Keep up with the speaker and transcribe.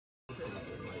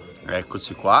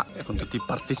Eccoci qua con tutti i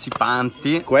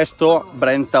partecipanti. Questo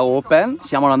Brenta Open,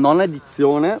 siamo alla 9ª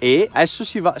edizione e adesso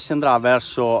si andrà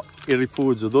verso il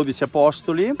rifugio 12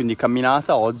 Apostoli, quindi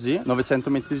camminata oggi, 900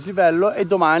 metri di livello, e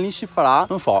domani si farà,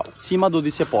 non so, Cima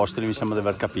 12 Apostoli, mi sembra di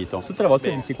aver capito. Tutte le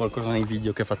volte dici qualcosa nei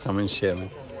video che facciamo insieme.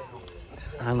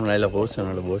 Ah, non hai la voce, non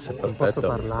hai la voce, perfetto. Non posso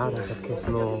parlare perché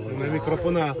sono... Non è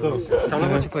microfonato. Facciamo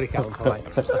una voce fuori campo, vai.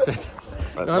 Aspetta.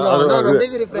 No, non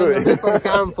devi riprendere fuori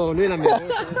campo, lui è la mia voce.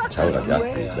 Ciao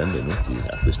ragazzi, benvenuti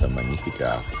a questa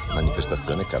magnifica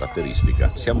manifestazione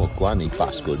caratteristica. Siamo qua nei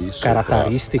pascoli.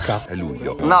 Caratteristica? È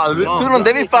luglio. No, tu non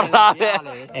devi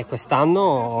parlare. E quest'anno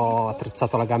ho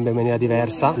attrezzato la gamba in maniera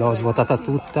diversa, l'ho svuotata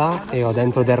tutta e ho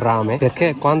dentro del rame,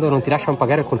 perché quando non ti lasciano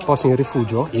pagare col posto in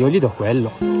rifugio, io gli do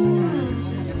quello.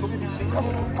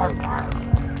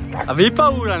 Avevi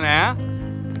paura, ne?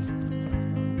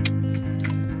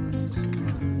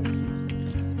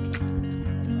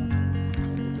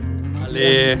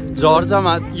 Giorgia,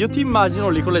 ma io ti immagino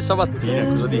lì con le ciabattine,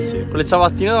 cosa dici? Con le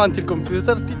ciabattine davanti al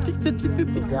computer.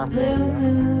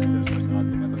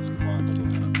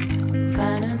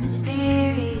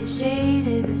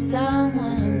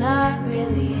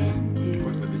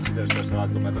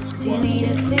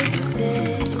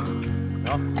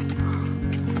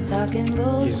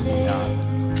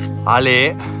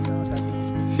 Ale,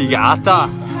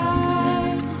 figata.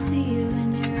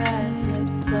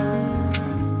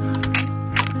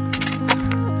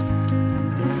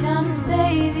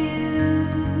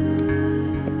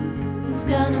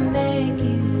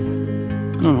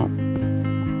 No.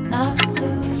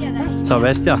 Ciao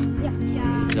bestia.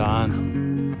 Gian.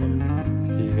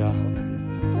 Figa.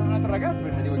 Siamo un altro ragazzo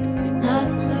perché devo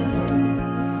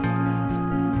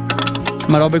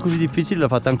Ma robe così difficili le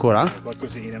fate ancora?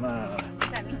 Qualcosina, ma...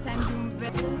 mi senti un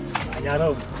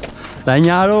Dagnaro.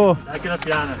 Dagnaro. Anche la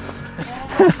spiana.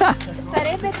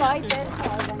 Sarebbe poi per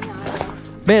cosa, Dagnaro?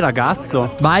 Beh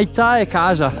ragazzo, baita e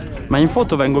casa. Ma in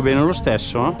foto vengo bene lo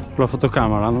stesso, eh? Con la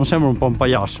fotocamera, non sembra un po' un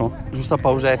pagliasso? Giusta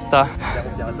pausetta.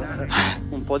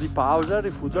 Un po' di pausa, il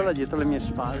rifugio là dietro le mie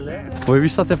spalle. Voi vi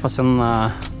state facendo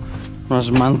una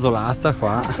smanzolata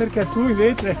qua. Perché tu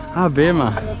invece? Ah beh,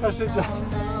 ma...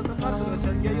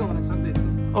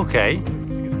 Ok.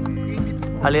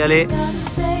 Ale ale.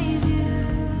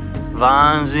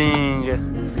 Vanzing.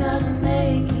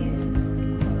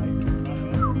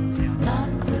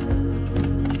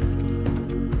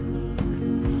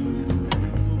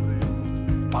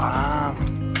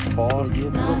 Po'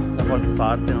 dietro da qualche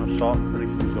parte, non so,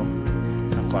 rifugio.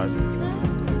 Siamo quasi.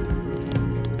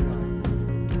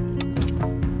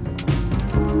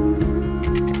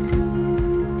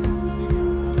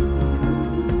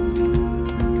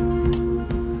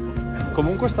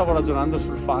 Comunque stavo ragionando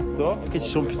sul fatto che ci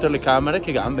sono più telecamere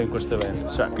che gambe in questo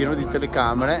evento. Cioè pieno di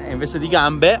telecamere e invece di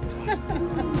gambe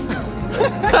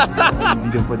un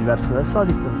video un po' diverso dal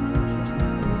solito.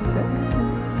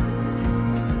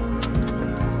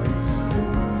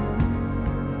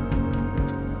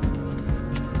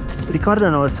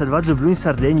 Ricordano il selvaggio blu in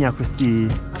Sardegna questi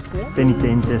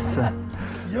penitentes.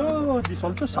 Io di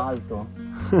solito salto,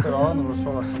 però non lo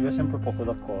so, la Silvia è sempre poco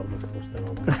d'accordo con queste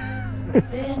robe.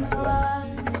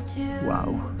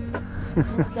 Wow.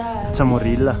 Facciamo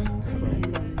rilla.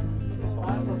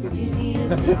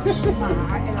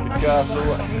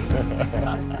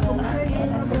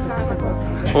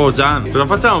 Oh Gian, cosa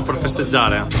facciamo per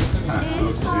festeggiare?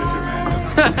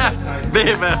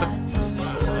 Vive!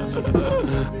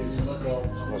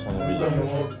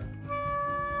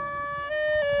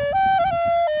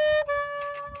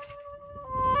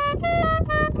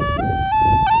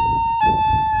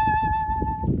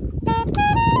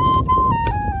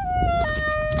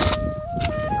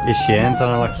 E si entra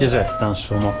nella chiesetta,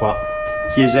 insomma, qua.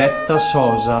 Chiesetta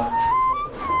Sosat.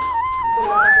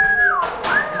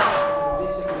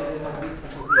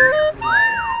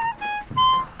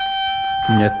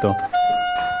 Pugnetto.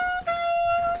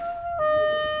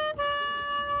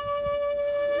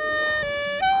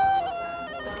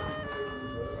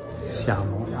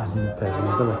 Siamo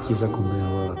all'interno della chiesa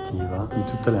commemorativa di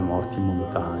tutte le morti in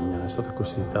montagna. È stata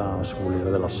costruita a Sovolera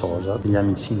della Sosa negli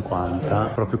anni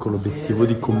 50 proprio con l'obiettivo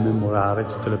di commemorare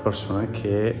tutte le persone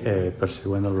che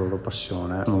perseguendo la loro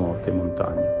passione sono morte in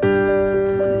montagna.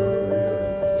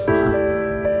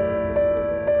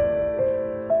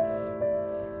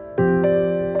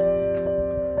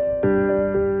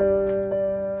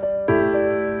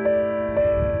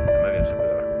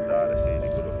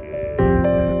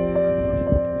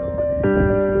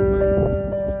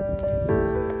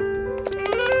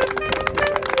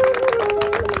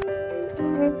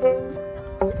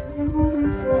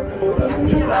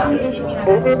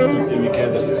 Tutti i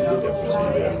weekend si è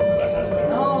possibile.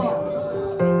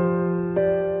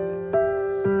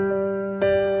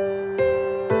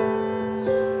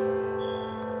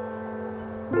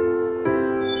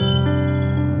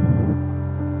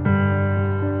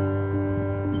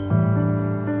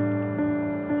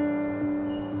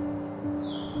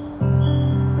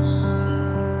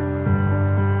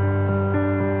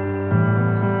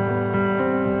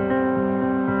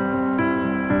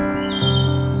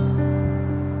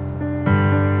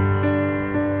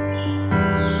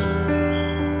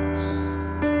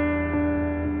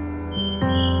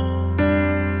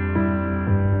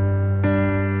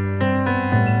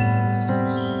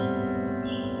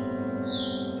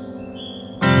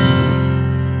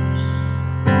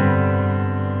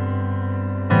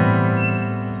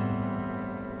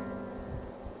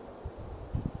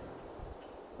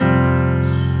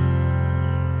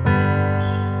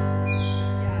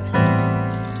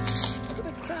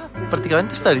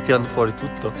 Praticamente sta ritirando fuori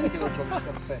tutto. Perché non c'ho le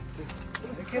scarpette?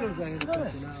 Perché non zaino di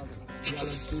qualcun altro?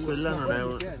 Quella non è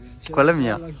un... Quella è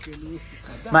mia.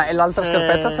 Ma è l'altra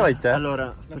scarpetta ce l'hai te?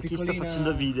 Allora, per chi sta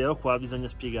facendo video qua bisogna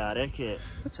spiegare che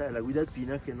c'è la guida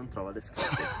alpina che non trova le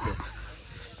scarpette.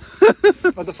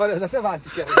 Vado a fare, andate avanti,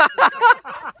 chiaro.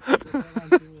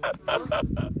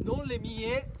 Non le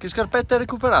mie. Che scarpette hai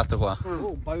recuperato qua?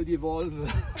 Un paio di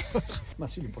Evolve. Ma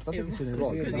sì, l'importante è che se ne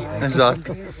evolve.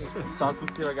 Esatto. Ciao a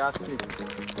tutti ragazzi,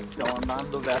 stiamo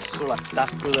andando verso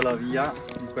l'attacco della via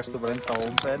di questo Brenta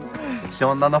Open.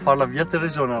 Stiamo andando a fare la via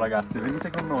Teresona ragazzi,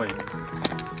 venite con noi.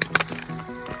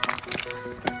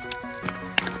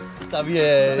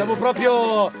 Siamo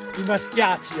proprio i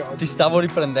maschiacci oggi. Ti stavo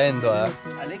riprendendo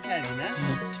Ale Kevin,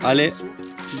 Ale,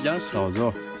 Siglian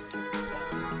Soso.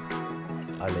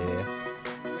 Ale.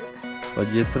 Qua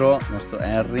dietro il nostro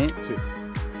Harry. Sì.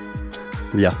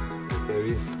 Via.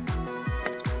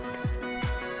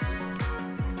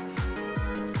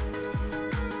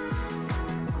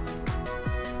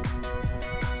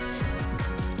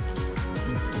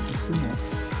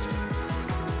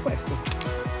 Questo.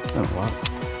 Guarda.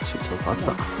 Ce l'ho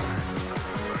fatta.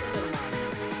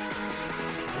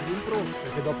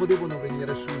 Perché dopo devono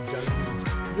venire su già.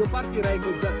 Io partirei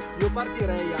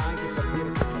anche per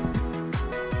dire.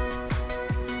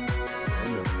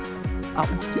 Ah,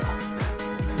 ustia.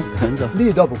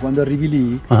 Lì dopo quando arrivi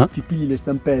lì ti pigli le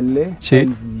stampelle,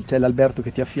 sì. C'è l'Alberto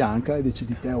che ti affianca e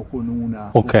decidi te o con una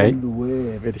o con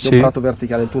due, vedi che sì. è un prato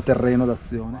verticale, il tuo terreno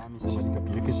d'azione. Mi sa di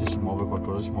capire che se si muove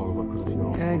qualcosa di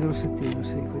nuovo. È grossettino,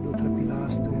 sì, quei 2 o 3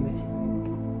 pilastri lì.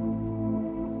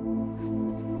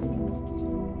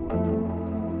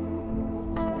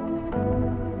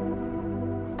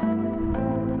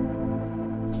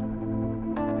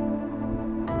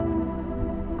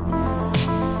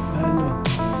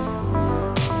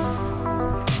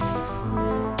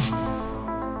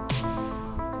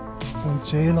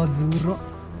 Cielo azzurro,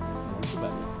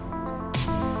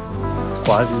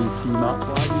 Quasi in cima.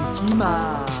 quasi in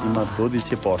cima. Cima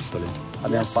 12 Apostoli.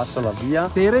 Abbiamo fatto la via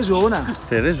Teresona.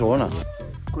 Teresona.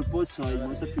 Col polso hai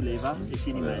molta più leva e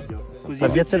tieni meglio. Così La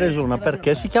via invece- Teresona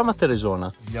perché si chiama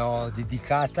Teresona? L'ho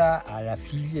dedicata alla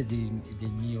figlia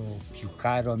del mio più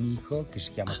caro amico che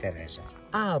si chiama Teresa.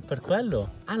 Ah, per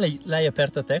quello? Ah, l'hai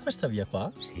aperta te questa via qua?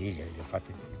 Sì, le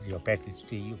ho aperte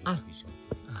tutte io. Ah.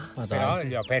 Ma Però dai.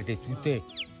 le ho aperte tutte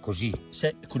così.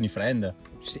 Con i friend?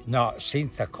 No,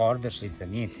 senza corda, senza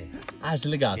niente. Ah, Le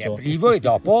slegato. aprivo e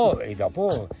dopo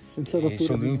Senza rottura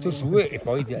sono di venuto mano. su e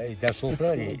poi da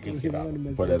sopra le chiudavo.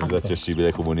 Quella è resa accessibile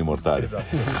ai comuni mortali.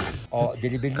 Ho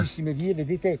delle bellissime vie,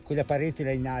 vedete quella parete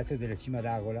là in alto della Cima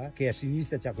d'Agola, che a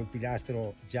sinistra c'ha quel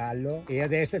pilastro giallo e a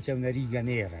destra c'è una riga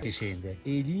nera che scende.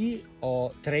 E lì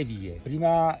ho 3 vie.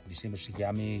 Prima mi sembra si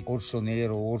chiami Orso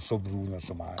Nero, Orso Bruno,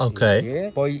 insomma.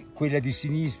 Ok. Poi quella di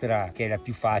sinistra, che è la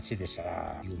più facile,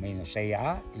 sarà più o meno 6A,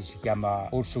 e si chiama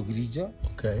Orso Grigio.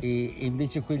 Ok. E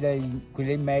invece quella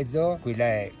in mezzo, quella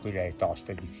è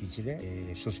tosta, è difficile,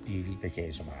 e sospiri perché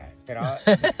insomma, però,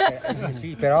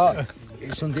 sì, però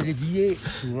sono delle vie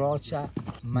su roccia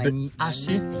Ah,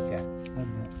 sì?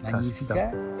 magnifica.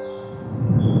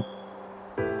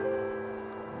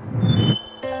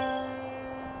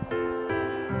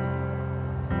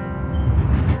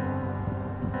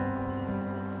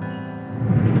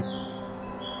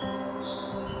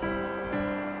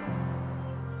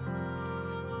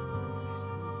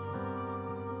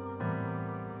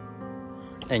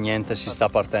 E niente, si sta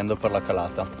partendo per la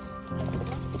calata.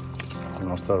 Il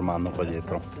nostro Ermanno qua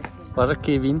dietro. Guarda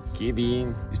Kevin.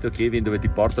 Kevin, visto Kevin dove ti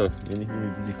porto? Vieni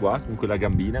di qua con quella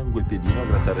gambina, con quel piedino a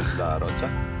grattare sulla roccia.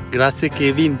 Grazie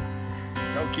Kevin.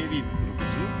 Ciao Kevin,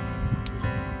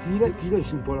 tira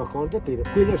su un po' la corda, per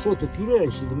quella sotto tira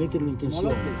e si deve metterlo in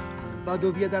tensione.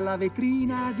 Vado via dalla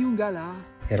vetrina di un galà.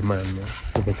 Ermanno,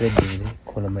 lo vedrai bene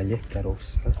con la maglietta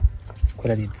rossa,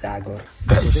 quella di Zagor.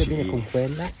 Sì. Bene con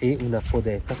quella e una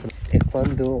podetta. E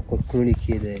quando qualcuno gli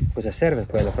chiede cosa serve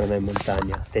quella per andare in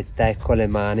montagna, tetta con le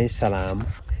mani il salam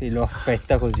e lo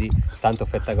affetta così, tanto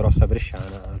fetta grossa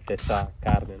bresciana, altezza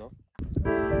carne, no?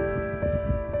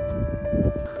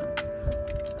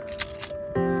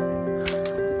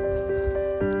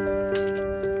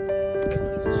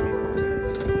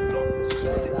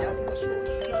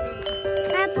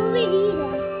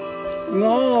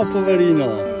 No,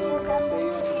 poverino.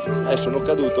 Sono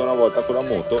caduto una volta con la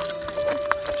moto.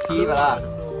 Chi va?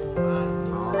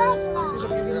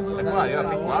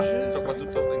 Qua,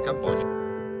 soprattutto in Cambogia.